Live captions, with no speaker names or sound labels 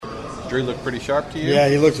Drew looked pretty sharp to you? Yeah,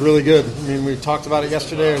 he looked really good. I mean, we talked about it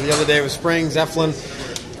yesterday or the other day with Spring. Zeppelin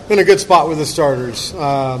in a good spot with the starters.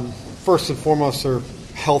 First and foremost, they're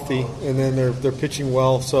healthy, and then they're pitching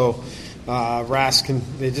well. So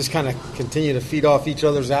they just kind of continue to feed off each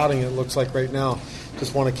other's outing, it looks like right now.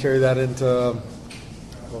 Just want to carry that into,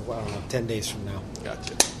 I don't know, 10 days from now.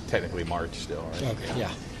 Gotcha. Technically March still, right? Okay,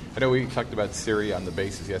 yeah. I know we talked about Siri on the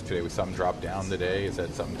bases yesterday with some drop down today. Is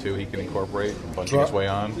that something, too, he can incorporate and bunching his way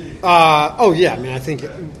on? Yeah. I mean, I think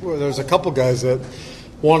there's a couple guys that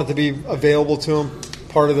want it to be available to him,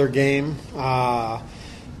 part of their game.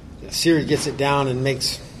 Siri gets it down and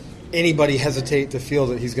makes anybody hesitate to feel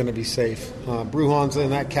that he's going to be safe. Brujan's in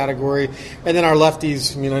that category. And then our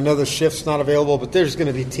lefties, I mean, I know the shift's not available, but there's going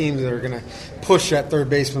to be teams that are going to push that third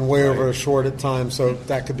baseman way over a short at times, so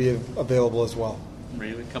that could be available as well.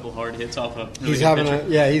 Really, a couple hard hits off a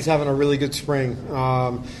really he's having a really good spring.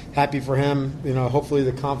 Happy for him. You know, hopefully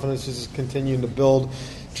the confidence is continuing to build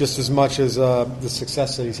just as much as the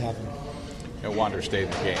success that he's having. You know, Wander stayed in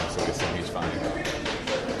the game, so I guess he's fine.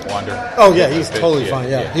 Wander. Oh yeah, he's totally fine.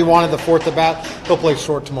 Yeah, he wanted the fourth at bat. He'll play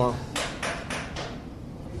short tomorrow.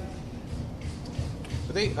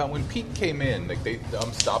 But when Pete came in, like they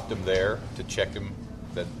stopped him there to check him.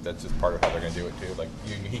 That's just part of how they're going to do it too. Like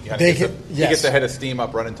he gets the head of steam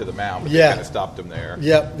up running to the mound, but they kind of stopped him there.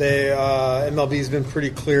 Yep, MLB's been pretty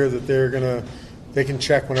clear that they can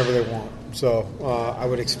check whenever they want. So I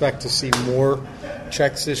would expect to see more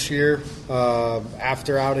checks this year,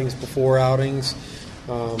 after outings, before outings.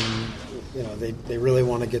 They really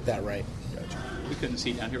want to get that right. Gotcha. We couldn't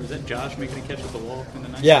see down here. Was that Josh making a catch with the wall in the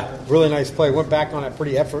ninth? Yeah, really nice play. Went back on it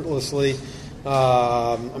pretty effortlessly.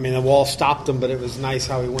 The wall stopped him, but it was nice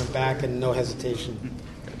how he went back and no hesitation.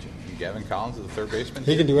 Gotcha. Gavin Collins is the third baseman?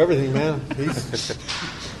 He can do everything, man.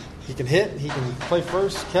 He can hit. He can play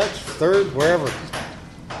first, catch, third, wherever.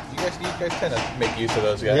 You guys tend to make use of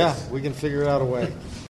those guys. Yeah, we can figure out a way.